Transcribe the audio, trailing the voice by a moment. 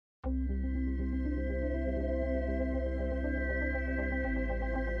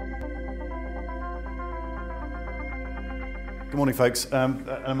Good morning, folks.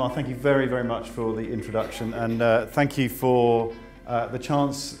 Omar, thank you very, very much for the introduction, and thank you for the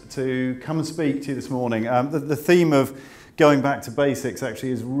chance to come and speak to you this morning. The theme of going back to basics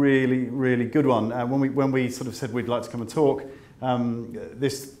actually is really, really good one. When we sort of said we'd like to come and talk, I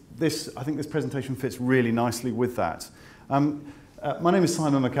think this presentation fits really nicely with that. My name is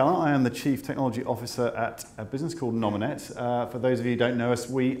Simon McCalla. I am the Chief Technology Officer at a business called Nominet. For those of you who don't know us,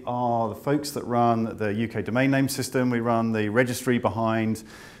 we are the folks that run the UK domain name system. We run the registry behind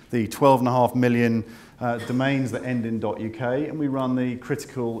the 12.5 million domains that end in .uk, and we run the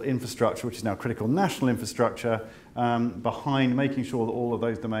critical infrastructure, which is now critical national infrastructure, behind making sure that all of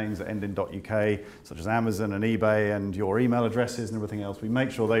those domains that end in .uk, such as Amazon and eBay and your email addresses and everything else, we make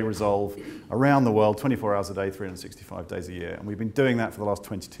sure they resolve around the world 24 hours a day, 365 days a year. And we've been doing that for the last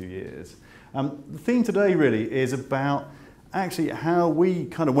 22 years. The theme today really is about actually how we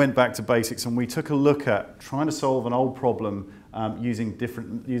kind of went back to basics, and we took a look at trying to solve an old problem using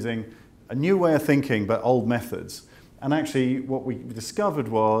a new way of thinking but old methods. And actually what we discovered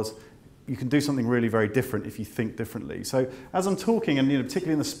was you can do something really very different if you think differently. So as I'm talking, and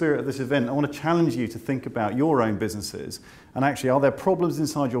particularly in the spirit of this event, I want to challenge you to think about your own businesses. And actually, are there problems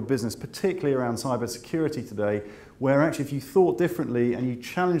inside your business, particularly around cybersecurity today, where actually if you thought differently and you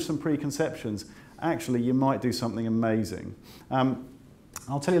challenge some preconceptions, actually you might do something amazing.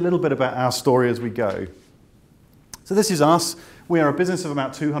 I'll tell you a little bit about our story as we go. So this is us. We are a business of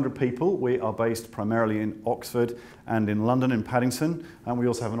about 200 people. We are based primarily in Oxford and in London, in Paddington, and we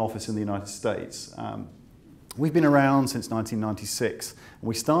also have an office in the United States. We've been around since 1996.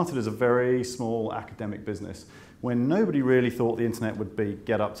 We started as a very small academic business when nobody really thought the internet would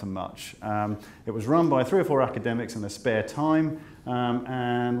get up to much. It was run by 3 or 4 academics in their spare time,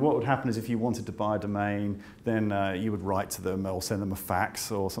 and what would happen is if you wanted to buy a domain, then you would write to them or send them a fax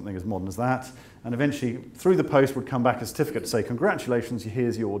or something as modern as that, and eventually through the post would come back a certificate to say, congratulations,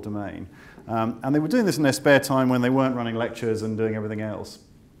 here's your domain. And they were doing this in their spare time when they weren't running lectures and doing everything else.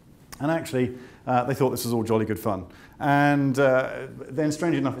 And actually, they thought this was all jolly good fun. And then,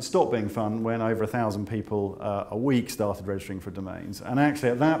 strangely enough, it stopped being fun when over 1,000 people a week started registering for domains. And actually,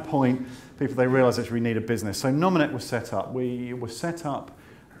 at that point, they realized that we need a business. So Nominet was set up. We were set up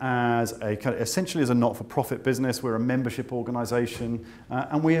as essentially as a not-for-profit business. We're a membership organisation,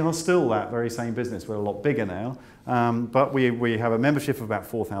 and we are still that very same business. We're a lot bigger now, but we have a membership of about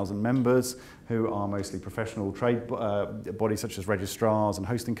 4,000 members who are mostly professional trade bodies such as registrars and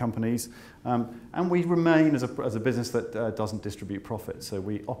hosting companies, and we remain as a business that doesn't distribute profit. So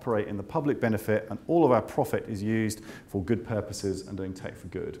we operate in the public benefit, and all of our profit is used for good purposes and doing tech for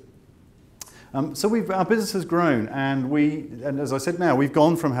good. So our business has grown, and as I said now, we've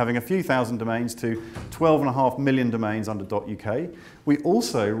gone from having a few thousand domains to 12.5 million domains under .uk. We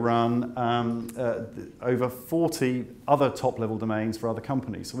also run over 40 other top-level domains for other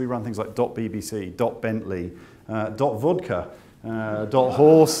companies. So we run things like .bbc, .bentley, .vodka,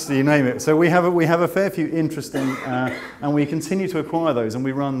 .horse, you name it. So we have a fair few interesting, and we continue to acquire those, and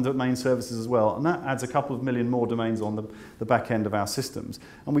we run domain services as well. And that adds a couple of million more domains on the back end of our systems.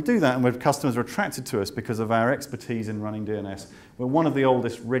 And we do that, and customers are attracted to us because of our expertise in running DNS. We're one of the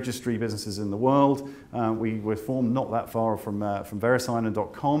oldest registry businesses in the world. We were formed not that far from VeriSign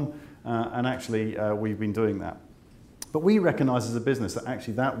and .com, and actually we've been doing that. But we recognise as a business that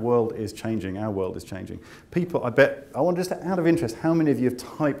actually that world is changing, our world is changing. People, I want just out of interest, how many of you have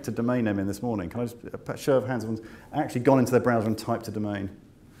typed a domain name in this morning? Can I just, a show of hands, everyone's actually gone into their browser and typed a domain?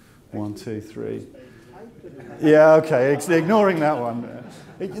 1, 2, 3. Yeah, okay, ignoring that one.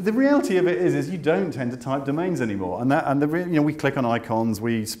 The reality of it is you don't tend to type domains anymore. And we click on icons,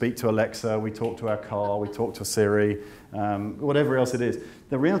 we speak to Alexa, we talk to our car, we talk to Siri, whatever else it is.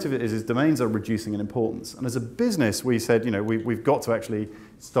 The reality of it is domains are reducing in importance. And as a business, we said, we've got to actually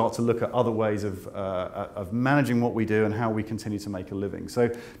start to look at other ways of managing what we do and how we continue to make a living.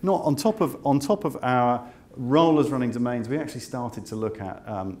 So not on top of our role as running domains, we actually started to look at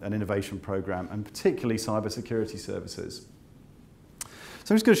an innovation program, and particularly cybersecurity services.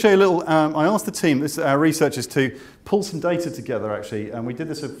 So I'm just going to show you a little, I asked the team, our researchers, to pull some data together actually, and we did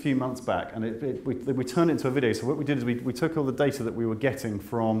this a few months back, and we turned it into a video. So what we did is we took all the data that we were getting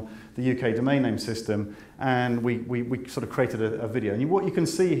from the UK domain name system, and we sort of created a video. And what you can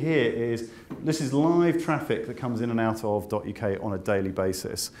see here is, this is live traffic that comes in and out of .uk on a daily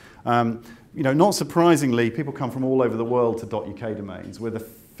basis. Not surprisingly, people come from all over the world to .uk domains. We're the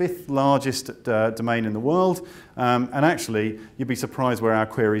 5th largest domain in the world, and actually you'd be surprised where our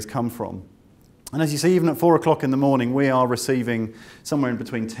queries come from. And as you see, even at 4 o'clock in the morning, we are receiving somewhere in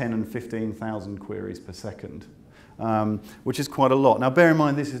between 10 and 15,000 queries per second. which is quite a lot. Now, bear in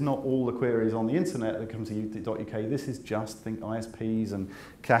mind, this is not all the queries on the internet that come to .uk. This is just, think, ISPs and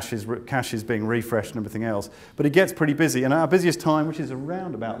caches being refreshed and everything else. But it gets pretty busy. And our busiest time, which is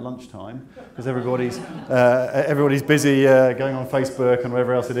around about lunchtime, because everybody's busy going on Facebook and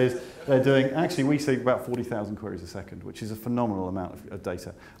wherever else it is, they're doing, actually, we see about 40,000 queries a second, which is a phenomenal amount of data.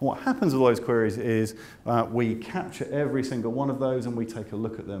 And what happens with those queries is we capture every single one of those and we take a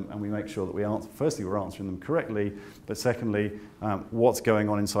look at them and we make sure that we answer, firstly, we're answering them correctly, but secondly, what's going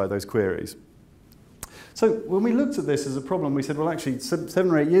on inside those queries. So when we looked at this as a problem, we said, well, actually, 7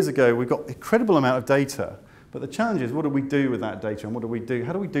 or 8 years ago, we've got an incredible amount of data. But the challenge is, what do we do with that data and what do we do?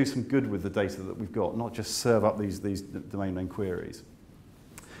 How do we do some good with the data that we've got, not just serve up these domain name queries?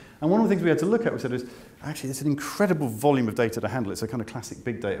 And one of the things we had to look at, we said, is actually it's an incredible volume of data to handle. It's a kind of classic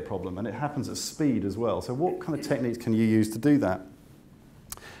big data problem, and it happens at speed as well. So what kind of techniques can you use to do that?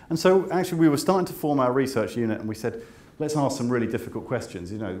 And so actually we were starting to form our research unit, and we said, let's ask some really difficult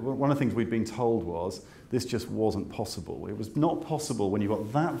questions. You know, one of the things we'd been told was this just wasn't possible. It was not possible when you've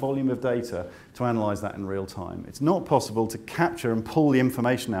got that volume of data to analyze that in real time. It's not possible to capture and pull the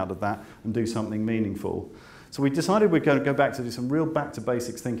information out of that and do something meaningful. So we decided we're going to go back to do some real back to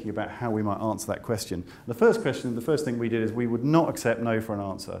basics thinking about how we might answer that question. The first thing we did is we would not accept no for an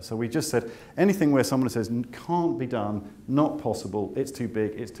answer. So we just said anything where someone says can't be done, not possible, it's too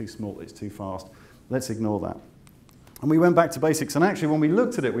big, it's too small, it's too fast, let's ignore that. And we went back to basics, and actually when we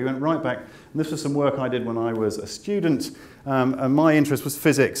looked at it, we went right back, and this was some work I did when I was a student, and my interest was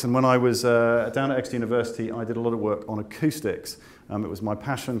physics, and when I was down at Exeter University, I did a lot of work on acoustics. It was my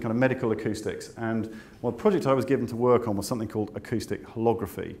passion, kind of medical acoustics, and well, the project I was given to work on was something called acoustic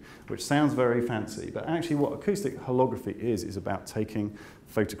holography, which sounds very fancy, but actually what acoustic holography is about taking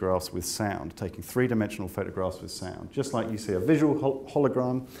photographs with sound, taking three-dimensional photographs with sound. Just like you see a visual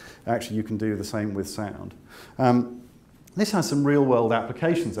hologram, actually you can do the same with sound. This has some real-world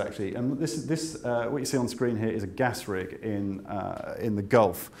applications, actually, and what you see on screen here is a gas rig in the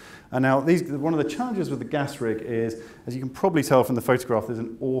Gulf. And now, one of the challenges with the gas rig is, as you can probably tell from the photograph, there's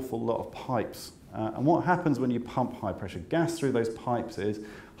an awful lot of pipes. And what happens when you pump high-pressure gas through those pipes is,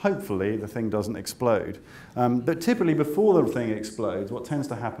 hopefully, the thing doesn't explode. But typically, before the thing explodes, what tends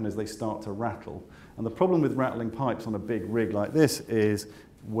to happen is they start to rattle. And the problem with rattling pipes on a big rig like this is,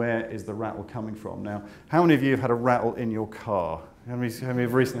 where is the rattle coming from? Now, how many of you have had a rattle in your car? How many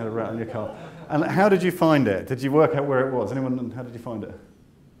have recently had a rattle in your car? And how did you find it? Did you work out where it was? Anyone, how did you find it?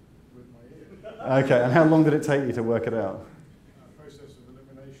 With my ear. Okay, and how long did it take you to work it out? Process of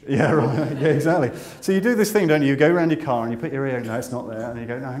elimination. Yeah, right, yeah, exactly. So you do this thing, don't you? You go around your car and you put your ear, no, it's not there. And you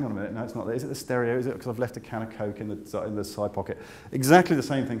go, no, hang on a minute, no, it's not there. Is it the stereo? Is it because I've left a can of Coke in the side pocket? Exactly the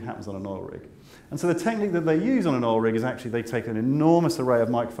same thing happens on an oil rig. And so the technique that they use on an oil rig is actually they take an enormous array of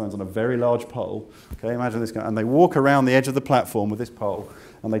microphones on a very large pole. Okay, imagine this guy, and they walk around the edge of the platform with this pole,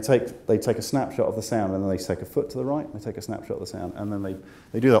 and they take a snapshot of the sound, and then they take a foot to the right, and they take a snapshot of the sound, and then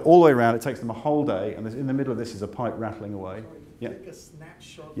they do that all the way around. It takes them a whole day, and in the middle of this is a pipe rattling away. Yeah. Take a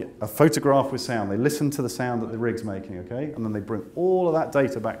snapshot. Yeah, a photograph with sound. They listen to the sound that the rig's making, okay, and then they bring all of that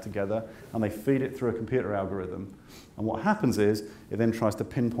data back together, and they feed it through a computer algorithm. And what happens is, it then tries to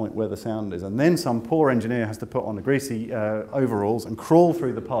pinpoint where the sound is. And then some poor engineer has to put on the greasy overalls and crawl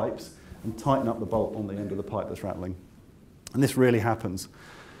through the pipes and tighten up the bolt on the end of the pipe that's rattling. And this really happens.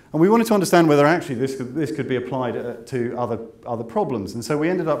 And we wanted to understand whether actually this could be applied to other problems. And so we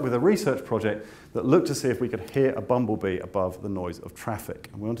ended up with a research project that looked to see if we could hear a bumblebee above the noise of traffic.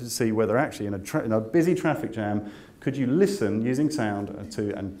 And we wanted to see whether actually in a busy traffic jam, could you listen using sound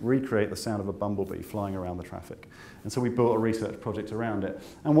and recreate the sound of a bumblebee flying around the traffic. And so we built a research project around it.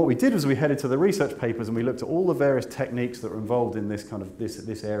 And what we did was we headed to the research papers and we looked at all the various techniques that were involved in this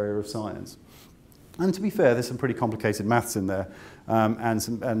this area of science. And to be fair, there's some pretty complicated maths in there. And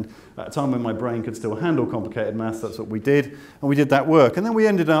at a time when my brain could still handle complicated maths, that's what we did. And we did that work. And then we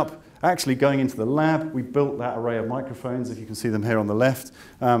ended up actually going into the lab. We built that array of microphones, if you can see them here on the left.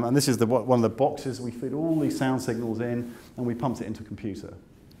 And this is one of the boxes. We feed all these sound signals in, and we pumped it into a computer.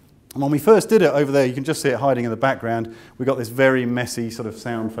 And when we first did it over there, you can just see it hiding in the background. We got this very messy sort of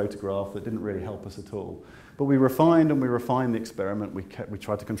sound photograph that didn't really help us at all. But we refined the experiment. We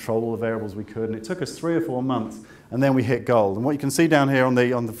tried to control all the variables we could, and it took us 3 or 4 months, and then we hit gold. And what you can see down here on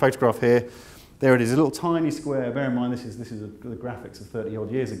the photograph here, there it is, a little tiny square. Bear in mind, this is the graphics of 30-odd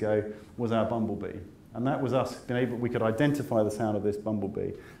years ago, was our bumblebee. And that was us we could identify the sound of this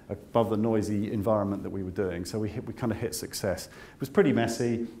bumblebee above the noisy environment that we were doing. So we kind of hit success. It was pretty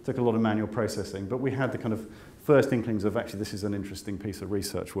messy, took a lot of manual processing, but we had the kind of first inklings of actually this is an interesting piece of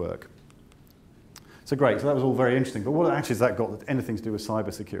research work. So great, so that was all very interesting. But what actually has that got anything to do with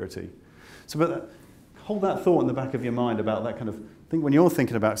cybersecurity? So but hold that thought in the back of your mind about that kind of thing when you're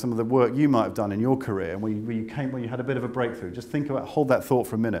thinking about some of the work you might have done in your career and when you had a bit of a breakthrough. Just hold that thought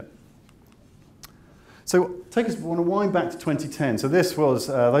for a minute. So I want to wind back to 2010. So this was,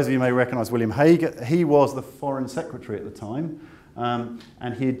 those of you may recognise William Hague. He was the Foreign Secretary at the time.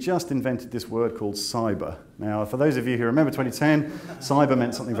 And he had just invented this word called cyber. Now, for those of you who remember 2010, cyber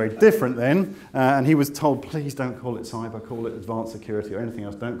meant something very different then, and he was told, please don't call it cyber, call it advanced security or anything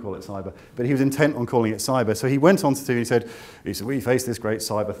else, don't call it cyber. But he was intent on calling it cyber. So he went on to, he said, we face this great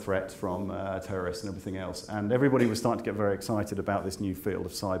cyber threat from terrorists and everything else. And everybody was starting to get very excited about this new field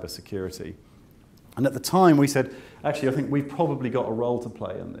of cyber security. And at the time we said, actually, I think we've probably got a role to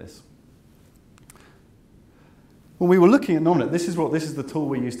play in this. When we were looking at Nominet, this is the tool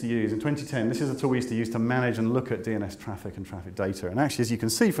we used to use in 2010. This is the tool we used to use to manage and look at DNS traffic and traffic data. And actually, as you can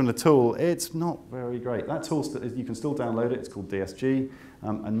see from the tool, it's not very great. That tool, you can still download it. It's called DSG.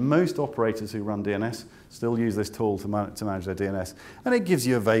 And most operators who run DNS still use this tool to manage their DNS. And it gives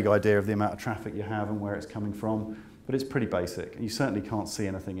you a vague idea of the amount of traffic you have and where it's coming from. But it's pretty basic. You certainly can't see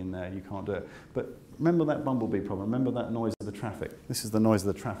anything in there. You can't do it. But remember that bumblebee problem. Remember that noise of the traffic. This is the noise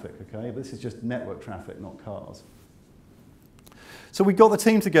of the traffic, okay? But this is just network traffic, not cars. So we got the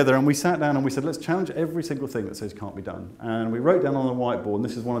team together and we sat down and we said, let's challenge every single thing that says can't be done. And we wrote down on the whiteboard, and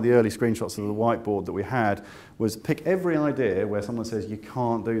this is one of the early screenshots of the whiteboard that we had, was pick every idea where someone says you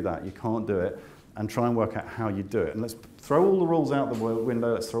can't do that, you can't do it, and try and work out how you do it. And let's throw all the rules out the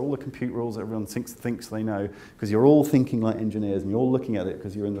window, let's throw all the compute rules that everyone thinks they know, because you're all thinking like engineers and you're all looking at it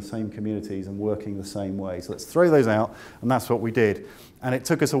because you're in the same communities and working the same way. So let's throw those out, and that's what we did. And it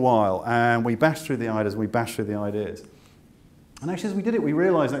took us a while, and we bashed through the ideas, And actually, as we did it, we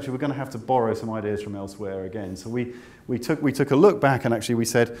realised actually we're going to have to borrow some ideas from elsewhere again. So we took a look back and actually we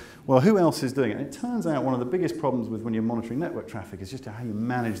said, well, who else is doing it? And it turns out one of the biggest problems with when you're monitoring network traffic is just how you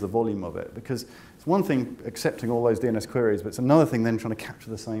manage the volume of it. Because it's one thing accepting all those DNS queries, but it's another thing then trying to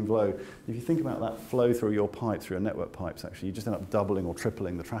capture the same flow. If you think about that flow through your pipe, through your network pipes, actually, you just end up doubling or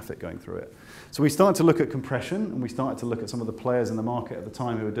tripling the traffic going through it. So we started to look at compression, and we started to look at some of the players in the market at the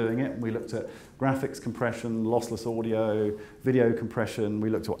time who were doing it. We looked at graphics compression, lossless audio, video compression.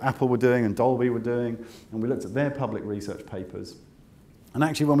 We looked at what Apple were doing and Dolby were doing, and we looked at their public research papers. And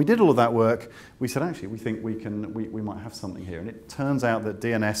actually, when we did all of that work, we said, actually, we think we might have something here. And it turns out that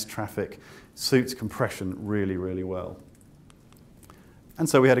DNS traffic suits compression really, really well. And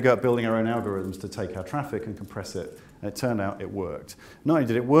so we had to go out building our own algorithms to take our traffic and compress it. And it turned out it worked. Not only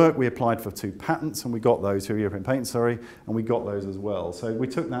did it work, we applied for 2 patents, and we got those, 2 European patents, sorry, and we got those as well. So we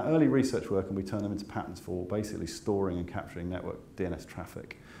took that early research work and we turned them into patents for basically storing and capturing network DNS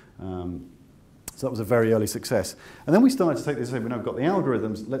traffic. So that was a very early success. And then we started to take this, we've now got the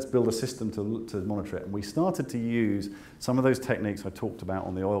algorithms, let's build a system to monitor it. And we started to use some of those techniques I talked about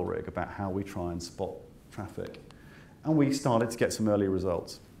on the oil rig about how we try and spot traffic. And we started to get some early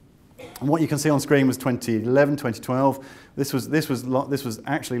results. And what you can see on screen was 2011, 2012. This was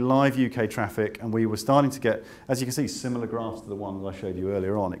actually live UK traffic, and we were starting to get, as you can see, similar graphs to the one that I showed you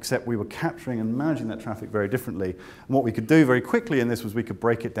earlier on, except we were capturing and managing that traffic very differently. And what we could do very quickly in this was we could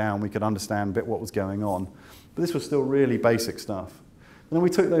break it down, we could understand a bit what was going on. But this was still really basic stuff. And then we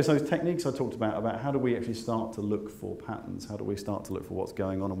took those techniques I talked about how do we actually start to look for patterns, how do we start to look for what's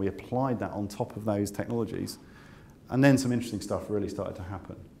going on, and we applied that on top of those technologies. And then some interesting stuff really started to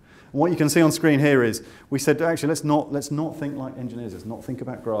happen. And what you can see on screen here is we said, actually, let's not think like engineers. Let's not think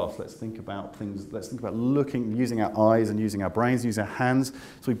about graphs. Let's think about things. Let's think about looking, using our eyes and using our brains, using our hands.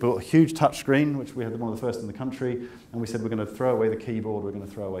 So we built a huge touch screen, which we had one of the first in the country. And we said we're going to throw away the keyboard. We're going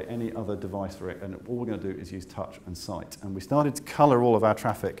to throw away any other device for it. And all we're going to do is use touch and sight. And we started to color all of our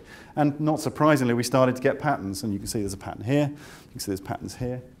traffic. And not surprisingly, we started to get patterns. And you can see there's a pattern here. You can see there's patterns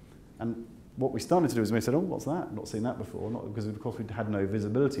here. And what we started to do is we said, oh, what's that? I've not seen that before. Not because, of course, we had no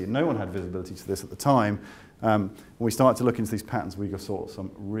visibility. And no one had visibility to this at the time. When we started to look into these patterns, we saw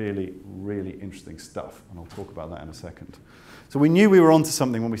some really, really interesting stuff. And I'll talk about that in a second. So we knew we were onto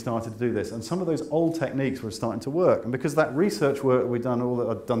something when we started to do this. And some of those old techniques were starting to work. And because that research work we'd done, all that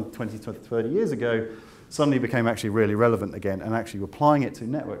I'd done 20, 30 years ago, suddenly became actually really relevant again. And actually applying it to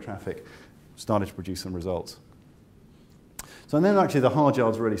network traffic started to produce some results. So and then actually the hard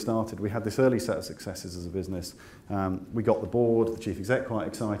yards really started. We had this early set of successes as a business. We got the board, the chief exec quite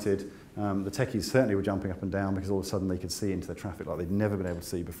excited. The techies certainly were jumping up and down because all of a sudden they could see into the traffic like they'd never been able to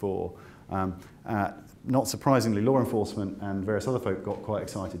see before. Not surprisingly, law enforcement and various other folk got quite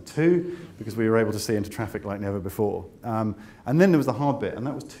excited too because we were able to see into traffic like never before. And then there was the hard bit, and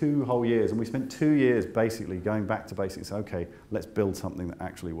that was 2 whole years. And we spent 2 years basically going back to basics. Okay, let's build something that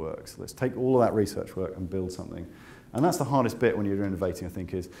actually works. Let's take all of that research work and build something. And that's the hardest bit when you're innovating, I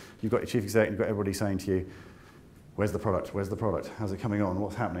think, is you've got your chief exec, you've got everybody saying to you, where's the product? Where's the product? How's it coming on?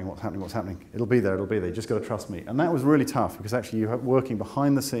 What's happening? What's happening? What's happening? It'll be there. It'll be there. You just got to trust me. And that was really tough because actually you're working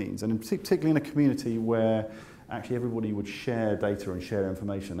behind the scenes, and particularly in a community where actually everybody would share data and share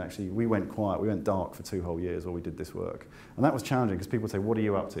information. Actually, we went quiet. We went dark for 2 whole years while we did this work. And that was challenging because people would say, what are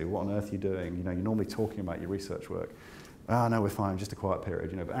you up to? What on earth are you doing? You know, you're normally talking about your research work. Ah, no, we're fine. Just a quiet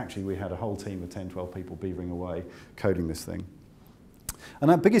period. You know, but actually we had a whole team of 10, 12 people beavering away, coding this thing.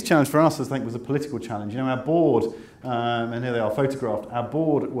 And our biggest challenge for us, I think, was a political challenge. You know, our board, and here they are photographed, our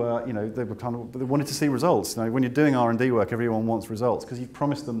board were, you know, they wanted to see results. You know, when you're doing R&D work, everyone wants results because you've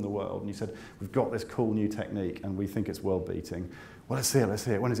promised them the world and you said, we've got this cool new technique and we think it's world-beating. Well, let's see it, let's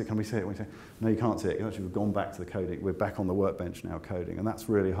see it. When is it? Can we see it? No, you can't see it. Actually, we've gone back to the coding. We're back on the workbench now coding, and that's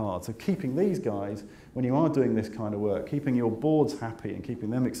really hard. So keeping these guys, when you are doing this kind of work, keeping your boards happy and keeping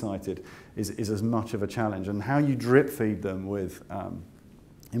them excited is as much of a challenge. And how you drip feed them with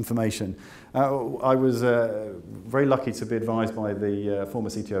information. I was very lucky to be advised by the former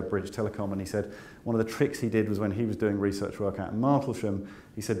CTO of British Telecom, and he said one of the tricks he did was when he was doing research work out in Martlesham,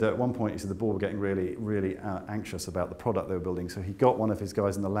 he said that at one point he said the board were getting really anxious about the product they were building, so he got one of his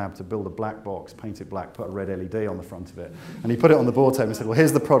guys in the lab to build a black box, paint it black, put a red LED on the front of it, and he put it on the board table and said, well,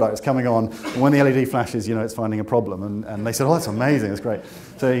 here's the product, it's coming on, and when the LED flashes, you know, it's finding a problem, and they said, oh, that's amazing, that's great.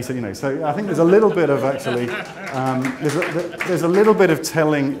 So he said, you know, so I think there's a little bit of actually, there's a little bit of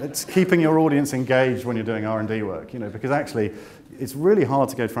telling, it's keeping your audience engaged when you're doing R&D work, you know, because actually it's really hard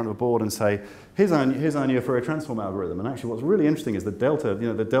to go in front of a board and say, here's our new Fourier transform algorithm, and actually what's really interesting is the delta, you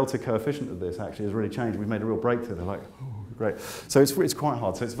know, the delta coefficient of this actually has really changed. We've made a real breakthrough. They're like, oh, great. So it's quite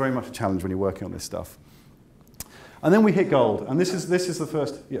hard. So it's very much a challenge when you're working on this stuff. And then we hit gold, and this is the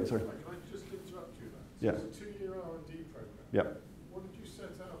first. Yeah, sorry. Can I just interrupt you there? Yeah. It's a 2-year R&D program. Yeah. What did you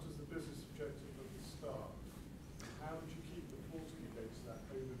set out as the business objective at the start? How did you keep reporting against that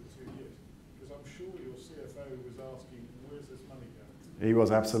over the 2 years? Because I'm sure your CFO was asking, where's this money going? He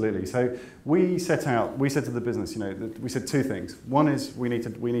was, absolutely. So we said to the business, you know, we said 2 things. One is we need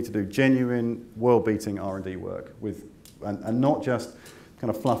to do genuine, world-beating R&D work with, and not just kind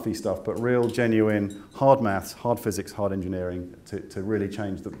of fluffy stuff, but real, genuine, hard maths, hard physics, hard engineering to really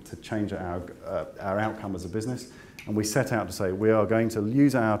change our outcome as a business. And we set out to say we are going to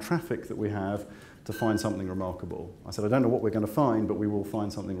use our traffic that we have to find something remarkable. I said, I don't know what we're going to find, but we will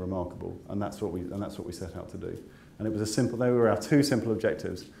find something remarkable, and that's what we set out to do. And it was a simple, they were our 2 simple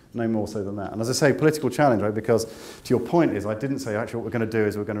objectives, no more so than that. And as I say, political challenge, right? Because to your point is, I didn't say actually what we're going to do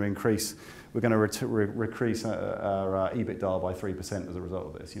is we're going to increase our EBITDA by 3% as a result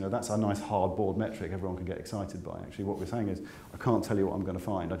of this. You know, that's a nice hard board metric everyone can get excited by. Actually, what we're saying is, I can't tell you what I'm going to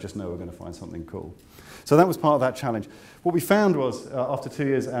find, I just know we're going to find something cool. So that was part of that challenge. What we found was, after 2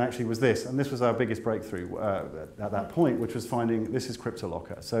 years, actually was this, and this was our biggest breakthrough at that point, which was finding, this is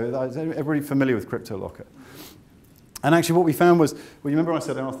CryptoLocker. So is everybody familiar with CryptoLocker? And actually what we found was, well, you remember I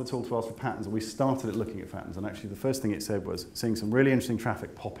said I asked the tool to ask for patterns, and we started at looking at patterns, and actually the first thing it said was seeing some really interesting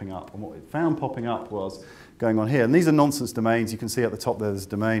traffic popping up, and what it found popping up was going on here. And these are nonsense domains. You can see at the top there's a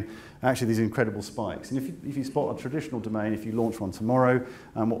domain. Actually, these incredible spikes. And if you spot a traditional domain, if you launch one tomorrow,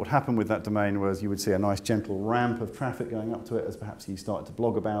 what would happen with that domain was you would see a nice gentle ramp of traffic going up to it as perhaps you started to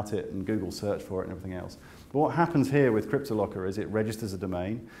blog about it and Google search for it and everything else. But what happens here with CryptoLocker is it registers a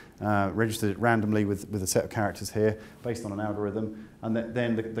domain, registers it randomly with a set of characters here based on an algorithm, and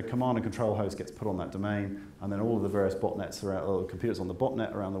then the command and control host gets put on that domain, and then all of the various botnets around, or computers on the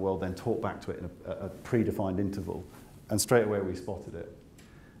botnet around the world then talk back to it in a predefined interval, and straight away we spotted it.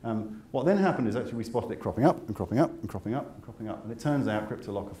 What then happened is actually we spotted it cropping up and cropping up and cropping up and cropping up, and it turns out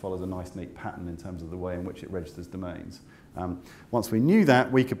CryptoLocker follows a nice neat pattern in terms of the way in which it registers domains. Once we knew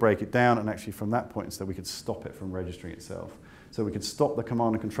that, we could break it down, and actually from that point so we could stop it from registering itself. So we could stop the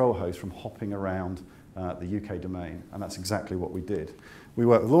command and control host from hopping around the UK domain, and that's exactly what we did. We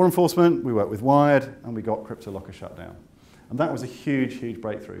worked with law enforcement, we worked with Wired, and we got CryptoLocker shut down. And that was a huge, huge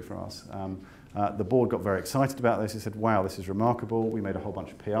breakthrough for us. The board got very excited about this. They said, wow, this is remarkable. We made a whole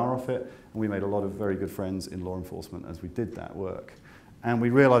bunch of PR off it, and we made a lot of very good friends in law enforcement as we did that work. And we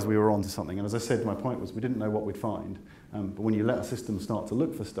realized we were onto something. And as I said, my point was we didn't know what we'd find. But when you let a system start to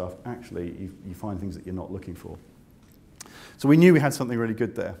look for stuff, actually, you find things that you're not looking for. So we knew we had something really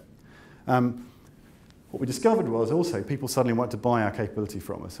good there. What we discovered was also people suddenly wanted to buy our capability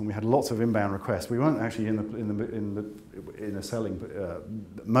from us, and we had lots of inbound requests. We weren't actually in a selling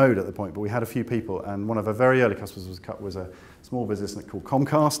mode at the point, but we had a few people, and one of our very early customers was a small business called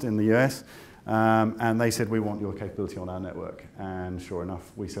Comcast in the US, And they said, we want your capability on our network. And sure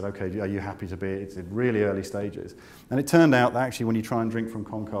enough, we said, okay, are you happy to be? It's in really early stages. And it turned out that actually when you try and drink from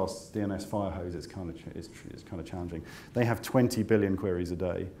Comcast's DNS fire hose, it's kind of challenging. They have 20 billion queries a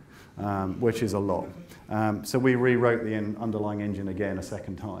day, which is a lot. So we rewrote the underlying engine again a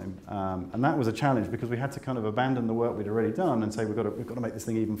second time. And that was a challenge because we had to kind of abandon the work we'd already done and say we've got to make this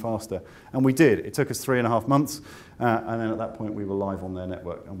thing even faster. And we did. It took us 3.5 months. And then at that point we were live on their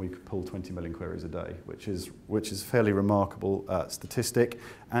network and we could pull 20 million queries a day, which is a fairly remarkable statistic,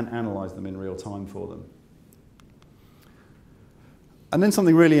 and analyze them in real time for them. And then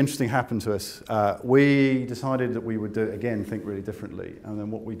something really interesting happened to us. We decided that we would think really differently. And then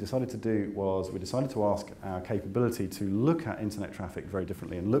what we decided to do was we decided to ask our capability to look at internet traffic very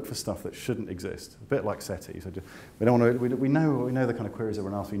differently and look for stuff that shouldn't exist, a bit like SETI. So we know the kind of queries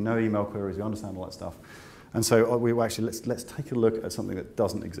everyone asks. We know email queries. We understand all that stuff. And so we were actually, let's take a look at something that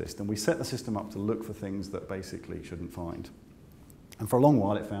doesn't exist. And we set the system up to look for things that basically shouldn't find. And for a long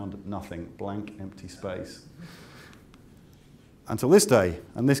while it found nothing, blank, empty space. Until this day,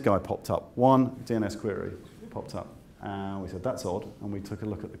 and this guy popped up. One DNS query popped up. And we said, that's odd. And we took a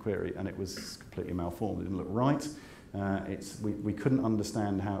look at the query, and it was completely malformed. It didn't look right. We couldn't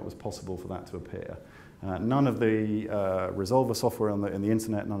understand how it was possible for that to appear. None of the resolver software in the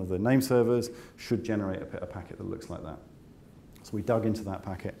internet, none of the name servers should generate a packet that looks like that. So we dug into that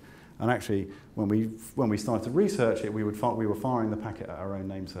packet. And actually, when we started to research it, we were firing the packet at our own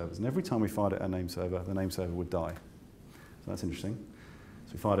name servers. And every time we fired it at our name server, the name server would die. So that's interesting.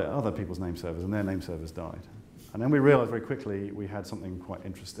 So we fired it at other people's name servers, and their name servers died. And then we realized very quickly we had something quite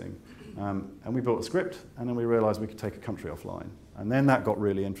interesting. And we built a script, and then we realized we could take a country offline. And then that got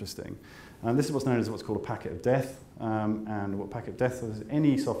really interesting. And this is what's known as what's called a packet of death. And what packet of death is,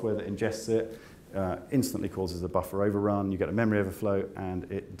 any software that ingests it instantly causes a buffer overrun, you get a memory overflow,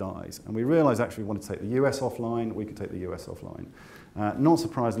 and it dies. And we realized actually we wanted to take the US offline, we could take the US offline. Not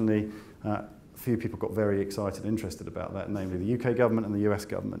surprisingly, few people got very excited and interested about that, namely the UK government and the US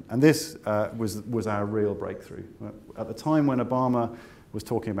government. And this was our real breakthrough. At the time when Obama was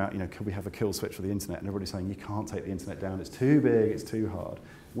talking about, could we have a kill switch for the internet, and everybody's saying, you can't take the internet down, it's too big, it's too hard.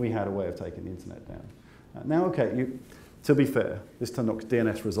 We had a way of taking the internet down. Now, okay, to be fair, this knocks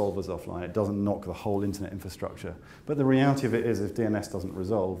DNS resolvers offline. It doesn't knock the whole internet infrastructure. But the reality of it is if DNS doesn't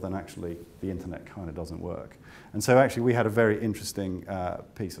resolve, then actually the internet kind of doesn't work. And so actually we had a very interesting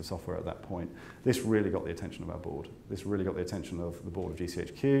piece of software at that point. This really got the attention of our board. This really got the attention of the board of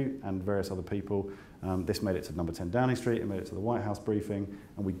GCHQ and various other people. This made it to number 10 Downing Street, it made it to the White House briefing,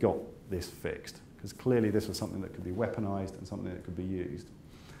 and we got this fixed. Because clearly this was something that could be weaponized and something that could be used.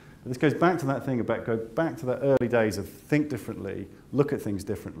 But this goes back to that thing about go back to the early days of think differently, look at things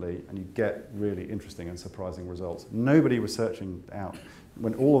differently, and you get really interesting and surprising results. Nobody was searching out,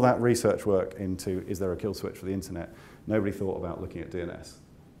 when all of that research work into is there a kill switch for the internet, nobody thought about looking at DNS.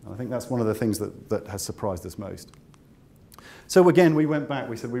 And I think that's one of the things that has surprised us most. So again, we went back,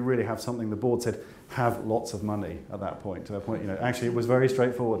 we said we really have something. The board said, have lots of money at that point. To a point, actually it was very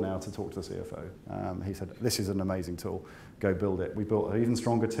straightforward now to talk to the CFO. He said, this is an amazing tool, go build it. We built an even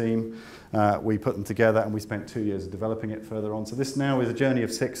stronger team. We put them together and we spent 2 years developing it further on. So this now is a journey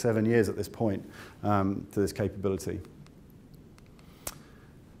of 6, 7 years at this point to this capability.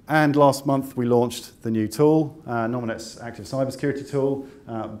 And last month we launched the new tool, Nominet's active cybersecurity tool,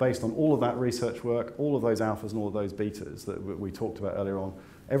 based on all of that research work, all of those alphas and all of those betas that we talked about earlier on.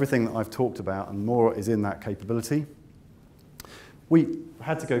 Everything that I've talked about and more is in that capability. We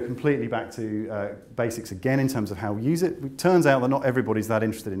had to go completely back to basics again in terms of how we use it. It turns out that not everybody's that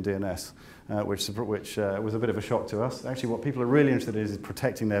interested in DNS, which was a bit of a shock to us. Actually, what people are really interested in is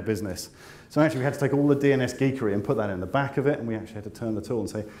protecting their business. So actually, we had to take all the DNS geekery and put that in the back of it, and we actually had to turn the tool and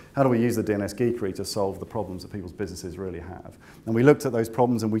say, how do we use the DNS geekery to solve the problems that people's businesses really have? And we looked at those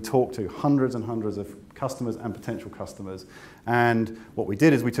problems, and we talked to hundreds and hundreds of customers and potential customers. And what we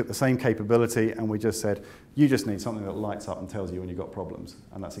did is we took the same capability, and we just said, you just need something that lights up and tells you when you've got problems.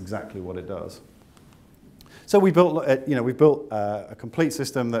 And that's exactly what it does. So we built, a complete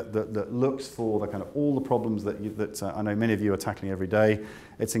system that looks for the kind of all the problems that I know many of you are tackling every day.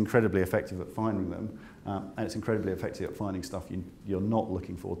 It's incredibly effective at finding them, and it's incredibly effective at finding stuff you're not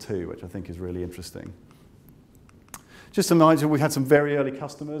looking for too, which I think is really interesting. Just some ideas, we had some very early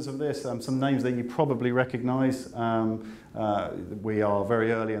customers of this, some names that you probably recognize. We are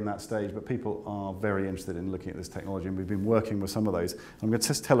very early in that stage, but people are very interested in looking at this technology, and we've been working with some of those. I'm going to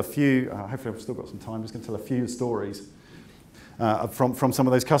just tell a few, hopefully I've still got some time, I'm just going to tell a few stories from some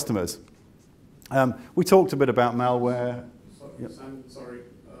of those customers. We talked a bit about malware. Sorry, yep. Simon, sorry,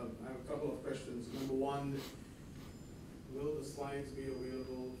 I have a couple of questions. Number one, will the slides be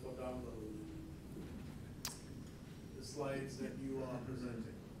available for download? slides that you are presenting?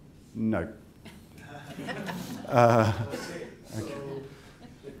 No. Okay,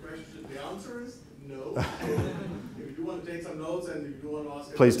 so the answer is no. If you do want to take some notes and if you do want to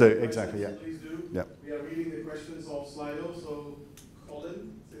ask please do, exactly, yeah. Please do. Yeah. We are reading the questions off Slido, so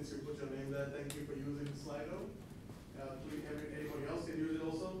Colin, since you put your name there, thank you for using Slido. Anybody else can use it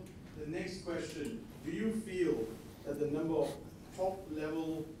also? The next question, do you feel that the number of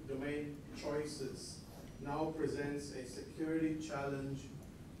top-level domain choices now presents a security challenge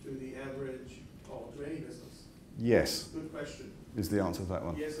to the average, or to any business? Yes. Good question. Is the answer to that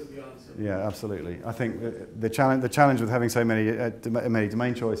one? Yes is the answer. Yeah, absolutely. I think the challenge with having so many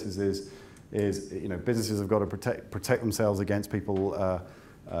domain choices is businesses have got to protect themselves against people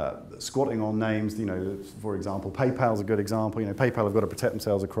squatting on names. For example, PayPal's a good example. PayPal have got to protect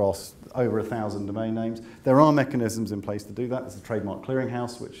themselves across over 1,000 domain names. There are mechanisms in place to do that. There's a trademark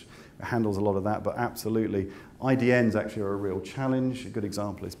clearinghouse which handles a lot of that, but absolutely, IDNs actually are a real challenge. A good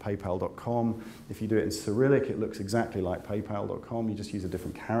example is paypal.com. If you do it in Cyrillic, it looks exactly like paypal.com. You just use a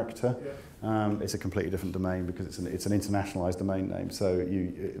different character. Yeah. It's a completely different domain because it's an internationalized domain name. So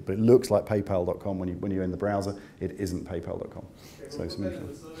but it looks like paypal.com when you're in the browser. It isn't paypal.com. Okay, so we'll put that in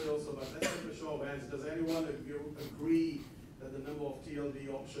the survey also, but let's take a show of hands. Does anyone agree that the number of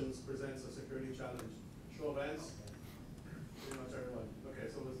TLD options presents a security challenge? Show of hands. Pretty much everyone. Okay,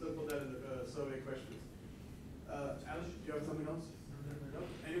 so we'll still put that in the survey questions. Alice, do you have something else? No?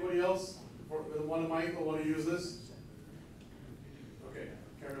 Anybody else want a mic or want to use this? Okay,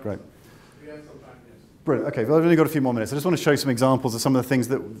 carry on. Great. We have some time, yes. Brilliant. Okay, well, I've only got a few more minutes. I just want to show some examples of some of the things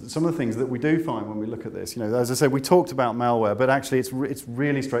that we do find when we look at this. As I said, we talked about malware, but actually it's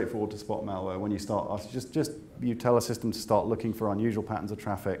really straightforward to spot malware when you start. Just you tell a system to start looking for unusual patterns of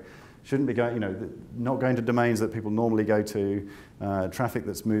traffic. Shouldn't be going, not going to domains that people normally go to, traffic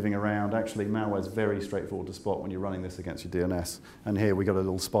that's moving around. Actually, malware is very straightforward to spot when you're running this against your DNS. And here we got a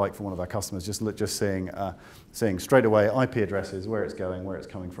little spike from one of our customers, just seeing straight away IP addresses, where it's going, where it's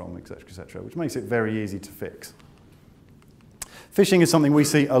coming from, etc., which makes it very easy to fix. Phishing is something we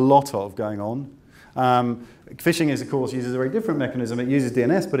see a lot of going on. Phishing of course, uses a very different mechanism. It uses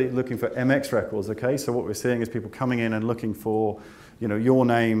DNS, but it's looking for MX records. Okay, so what we're seeing is people coming in and looking for, your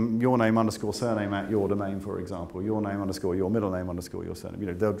name underscore surname at your domain, for example, your name underscore your middle name underscore your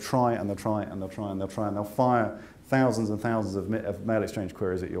surname. They'll try and they'll try and they'll try and they'll try and they'll fire thousands and thousands of mail exchange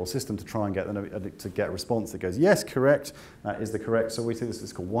queries at your system to try and get a response that goes, yes, correct, is the correct. So we see this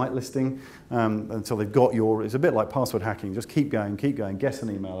is called whitelisting until they've got it's a bit like password hacking. Just keep going, guess an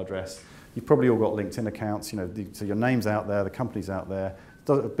email address. You've probably all got LinkedIn accounts, so your name's out there, the company's out there.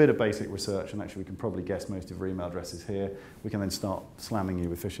 Does a bit of basic research, and actually we can probably guess most of your email addresses here. We can then start slamming you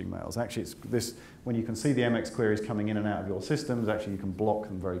with phishing mails. Actually, it's this when you can see the MX queries coming in and out of your systems, actually you can block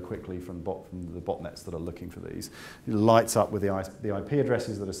them very quickly from the botnets that are looking for these. It lights up with the IP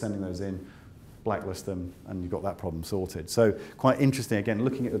addresses that are sending those in, blacklist them, and you've got that problem sorted. So quite interesting. Again,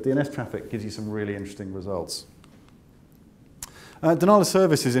 looking at the DNS traffic gives you some really interesting results. Denial of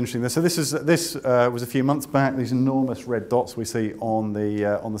service is interesting. So this was a few months back. These enormous red dots we see on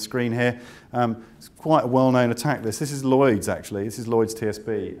the screen here. It's quite a well-known attack. This is Lloyd's actually. This is Lloyd's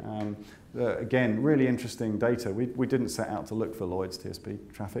TSP. Again, really interesting data. We didn't set out to look for Lloyd's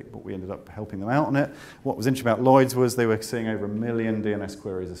TSP traffic, but we ended up helping them out on it. What was interesting about Lloyd's was they were seeing over 1 million DNS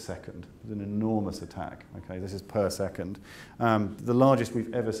queries a second. It was an enormous attack. Okay, this is per second. The largest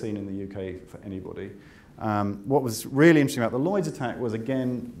we've ever seen in the UK for anybody. What was really interesting about the Lloyd's attack was,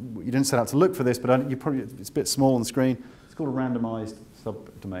 again, you didn't set out to look for this, but it's a bit small on the screen. It's called a randomized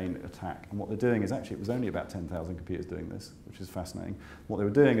subdomain attack. And what they're doing is actually, it was only about 10,000 computers doing this, which is fascinating. What they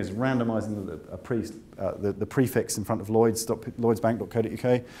were doing is randomizing the prefix in front of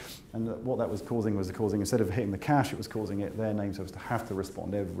lloydsbank.co.uk. And what that was causing, instead of hitting the cache, it was causing their name service to have to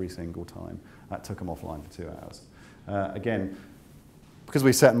respond every single time. That took them offline for 2 hours. Again, because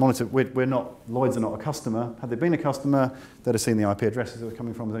we set and monitor, Lloyd's are not a customer. Had they been a customer, they'd have seen the IP addresses they were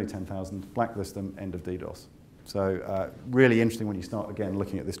coming from. There's only 10,000. Blacklist them, end of DDoS. So really interesting when you start, again,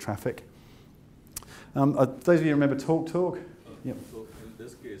 looking at this traffic. Those of you who remember TalkTalk? Yep. So in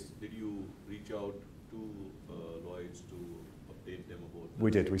this case, did you reach out to Lloyd's to update them about this? We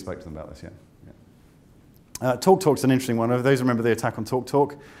did. We spoke to them about this, yeah. TalkTalk's an interesting one. Those who remember the attack on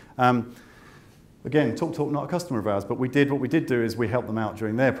TalkTalk. Again, TalkTalk not a customer of ours, but what we did do is we helped them out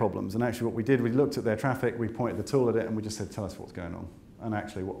during their problems. And actually what we did, we looked at their traffic, we pointed the tool at it, and we just said, tell us what's going on. And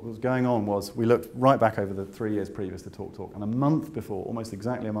actually what was going on was we looked right back over the 3 years previous to TalkTalk. And a month before, almost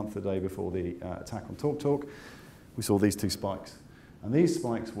exactly a month the day before the attack on TalkTalk, we saw these two spikes. And these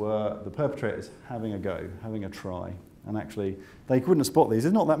spikes were the perpetrators having a go, having a try. And actually, they couldn't spot these.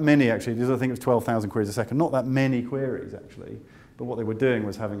 There's not that many, actually. I think it was 12,000 queries a second. Not that many queries, actually. But what they were doing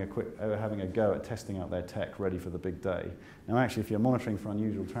was having a go at testing out their tech ready for the big day. Now, actually, if you're monitoring for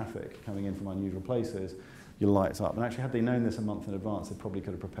unusual traffic coming in from unusual places, your lights up. And actually, had they known this a month in advance, they probably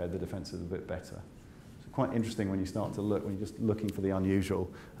could have prepared the defences a bit better. So quite interesting when you start to look, when you're just looking for the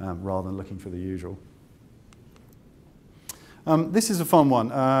unusual rather than looking for the usual. This is a fun one.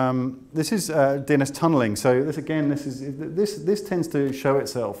 This is DNS tunneling. So this tends to show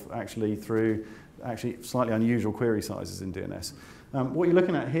itself actually through slightly unusual query sizes in DNS. What you're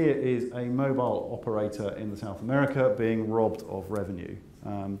looking at here is a mobile operator in South America being robbed of revenue.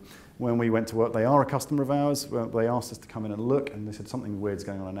 When we went to work, they are a customer of ours. They asked us to come in and look, and they said something weird's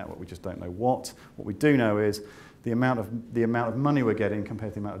going on in the network. We just don't know what. What we do know is the amount of money we're getting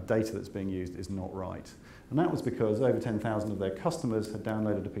compared to the amount of data that's being used is not right. And that was because over 10,000 of their customers had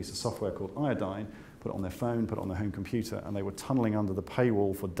downloaded a piece of software called Iodine, put it on their phone, put it on their home computer, and they were tunneling under the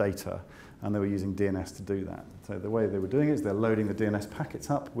paywall for data, and they were using DNS to do that. So the way they were doing it is they're loading the DNS packets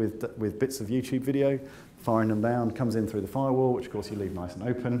up with bits of YouTube video, firing them down, comes in through the firewall, which of course you leave nice and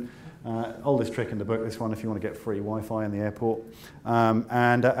open. Oldest trick in the book, this one, if you want to get free Wi-Fi in the airport.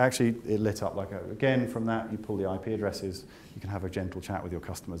 Actually, it lit up again, from that, you pull the IP addresses, you can have a gentle chat with your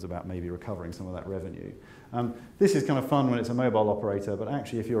customers about maybe recovering some of that revenue. This is kind of fun when it's a mobile operator, but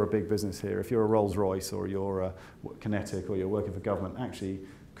actually if you're a big business here, if you're a Rolls-Royce or you're Kinetic or you're working for government, actually,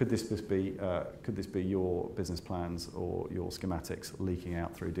 could this be your business plans or your schematics leaking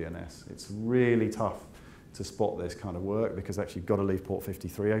out through DNS? It's really tough to spot this kind of work because actually you've got to leave port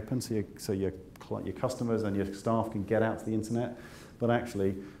 53 open so your customers and your staff can get out to the internet. But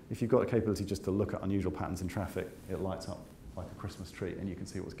actually, if you've got the capability just to look at unusual patterns in traffic, it lights up like a Christmas tree and you can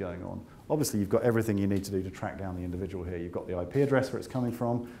see what's going on. Obviously, you've got everything you need to do to track down the individual here. You've got the IP address where it's coming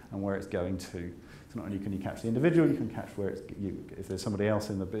from and where it's going to. So not only can you catch the individual, you can catch where it's, if there's somebody else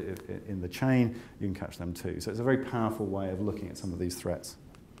in the chain, you can catch them too. So it's a very powerful way of looking at some of these threats.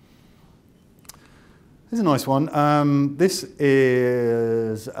 This is a nice one. This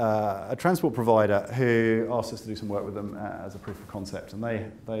is a transport provider who asked us to do some work with them as a proof of concept, and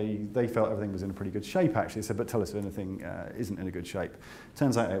they felt everything was in a pretty good shape actually. They said, but tell us if anything isn't in a good shape.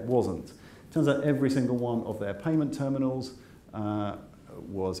 Turns out it wasn't. Turns out every single one of their payment terminals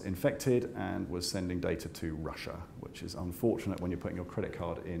was infected and was sending data to Russia, which is unfortunate when you're putting your credit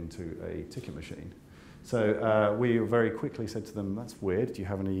card into a ticket machine. So we very quickly said to them, that's weird, do you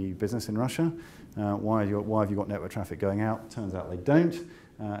have any business in Russia? Why have you got network traffic going out? Turns out they don't.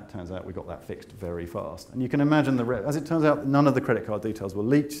 Turns out we got that fixed very fast. And you can imagine, as it turns out, none of the credit card details were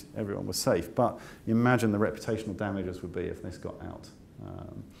leaked, everyone was safe, but you imagine the reputational damages would be if this got out.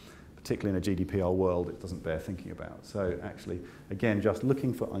 Particularly in a GDPR world, it doesn't bear thinking about. So actually, again, just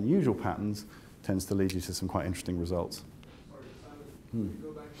looking for unusual patterns tends to lead you to some quite interesting results. Sorry, Simon,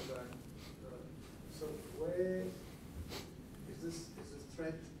 go back to that. So where is this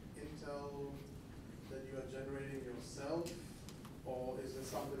threat intel that you are generating yourself, or is this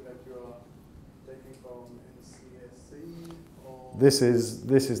something that you are taking from NCSC? Or This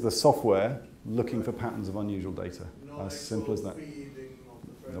is the software looking for patterns of unusual data. As simple as that.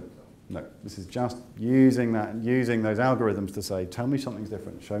 Nope. No, this is just using those algorithms to say, tell me something's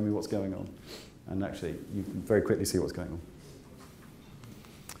different, show me what's going on. And actually, you can very quickly see what's going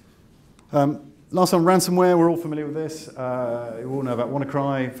on. Last one, ransomware. We're all familiar with this. You all know about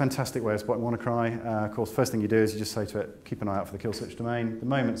WannaCry. Fantastic way of spotting WannaCry. Of course, first thing you do is you just say to it, keep an eye out for the kill switch domain. The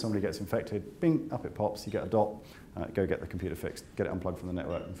moment somebody gets infected, bing, up it pops, you get a dot, go get the computer fixed, get it unplugged from the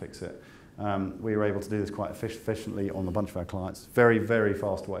network and fix it. We were able to do this quite efficiently on a bunch of our clients. Very, very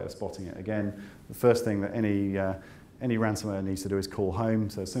fast way of spotting it. Again, the first thing that any ransomware needs to do is call home.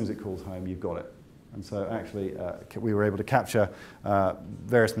 So as soon as it calls home, you've got it. And so actually, we were able to capture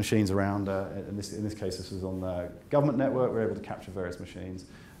various machines around. In this case, this was on the government network. We were able to capture various machines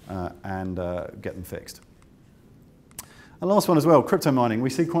and get them fixed. And last one as well, crypto mining.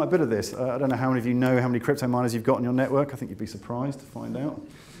 We see quite a bit of this. I don't know how many of you know how many crypto miners you've got on your network. I think you'd be surprised to find out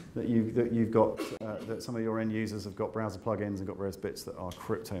that you've got that some of your end users have got browser plugins and got various bits that are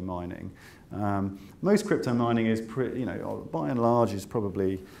crypto mining. Most crypto mining is, by and large,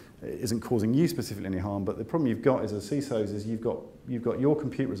 isn't causing you specifically any harm. But the problem you've got as a CISOs is you've got your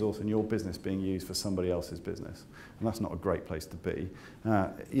compute resource and your business being used for somebody else's business, and that's not a great place to be.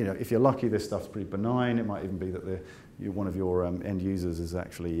 If you're lucky, this stuff's pretty benign. It might even be that one of your end users is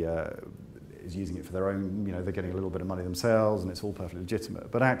actually who's using it for their own, they're getting a little bit of money themselves and it's all perfectly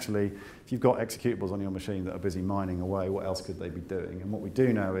legitimate. But actually, if you've got executables on your machine that are busy mining away, what else could they be doing? And what we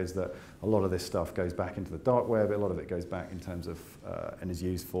do know is that a lot of this stuff goes back into the dark web, a lot of it goes back in terms of, and is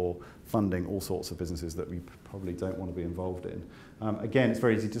used for funding all sorts of businesses that we probably don't want to be involved in. Again, it's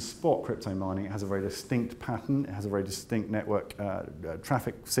very easy to spot crypto mining. It has a very distinct pattern, it has a very distinct network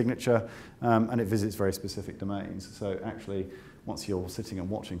traffic signature, and it visits very specific domains. So actually, once you're sitting and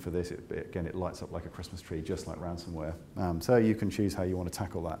watching for this, it lights up like a Christmas tree, just like ransomware. So you can choose how you want to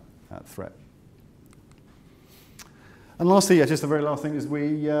tackle that threat. And lastly, just the very last thing is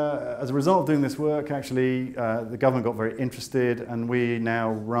we, as a result of doing this work, actually, the government got very interested, and we now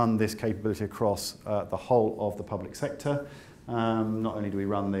run this capability across the whole of the public sector. Not only do we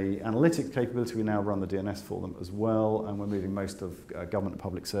run the analytics capability, we now run the DNS for them as well, and we're moving most of government and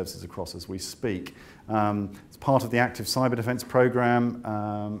public services across as we speak. It's part of the active cyber defence programme,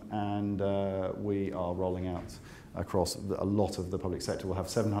 and we are rolling out across a lot of the public sector. We'll have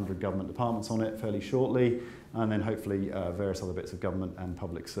 700 government departments on it fairly shortly, and then hopefully various other bits of government and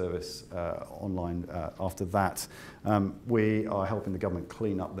public service online after that. We are helping the government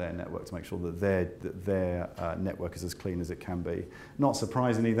clean up their network to make sure that their network is as clean as it can be. Not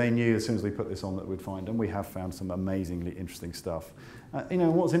surprisingly, they knew as soon as we put this on that we'd find, and we have found some amazingly interesting stuff.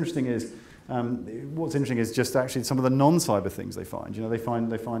 What's interesting is just actually some of the non-cyber things they find. They're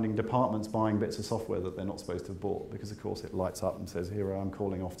finding departments buying bits of software that they're not supposed to have bought because, of course, it lights up and says, here I'm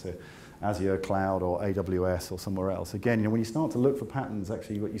calling off to Azure Cloud or AWS or somewhere else. Again, when you start to look for patterns,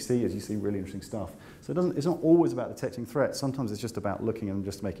 actually what you see is really interesting stuff. So it's not always about detecting threats. Sometimes it's just about looking and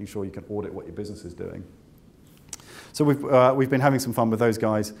just making sure you can audit what your business is doing. So we've been having some fun with those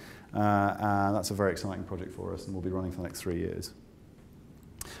guys, and that's a very exciting project for us, and we'll be running for the next 3 years.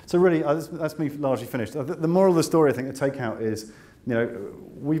 So really, that's me largely finished. The moral of the story, I think, the takeout is,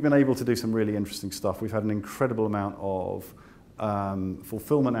 we've been able to do some really interesting stuff. We've had an incredible amount of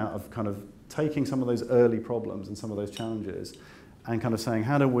fulfillment out of kind of taking some of those early problems and some of those challenges and kind of saying,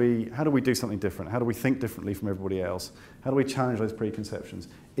 how do we do something different? How do we think differently from everybody else? How do we challenge those preconceptions?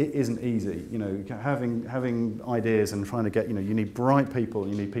 It isn't easy, having ideas and trying to get, you need bright people,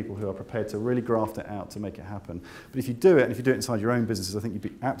 you need people who are prepared to really graft it out to make it happen. But if you do it, and if you do it inside your own businesses, I think you'd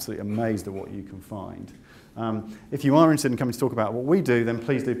be absolutely amazed at what you can find. If you are interested in coming to talk about what we do, then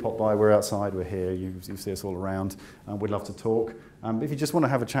please do pop by. We're outside, we're here, you see us all around. We'd love to talk. If you just want to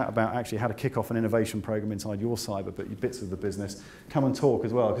have a chat about actually how to kick off an innovation program inside your cyber, but your bits of the business, come and talk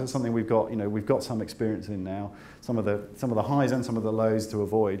as well, because it's something we've got some experience in now. Some of the highs and some of the lows to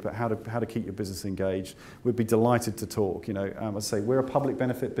avoid, but how to keep your business engaged. We'd be delighted to talk. As I say, we're a public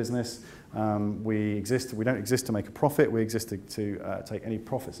benefit business. We don't exist to make a profit. We exist to take any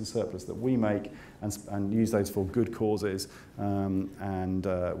profits and surplus that we make and use those for good causes,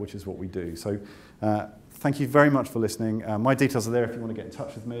 which is what we do. So thank you very much for listening. My details are there if you want to get in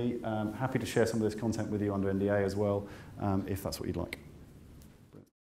touch with me. Happy to share some of this content with you under NDA as well, if that's what you'd like.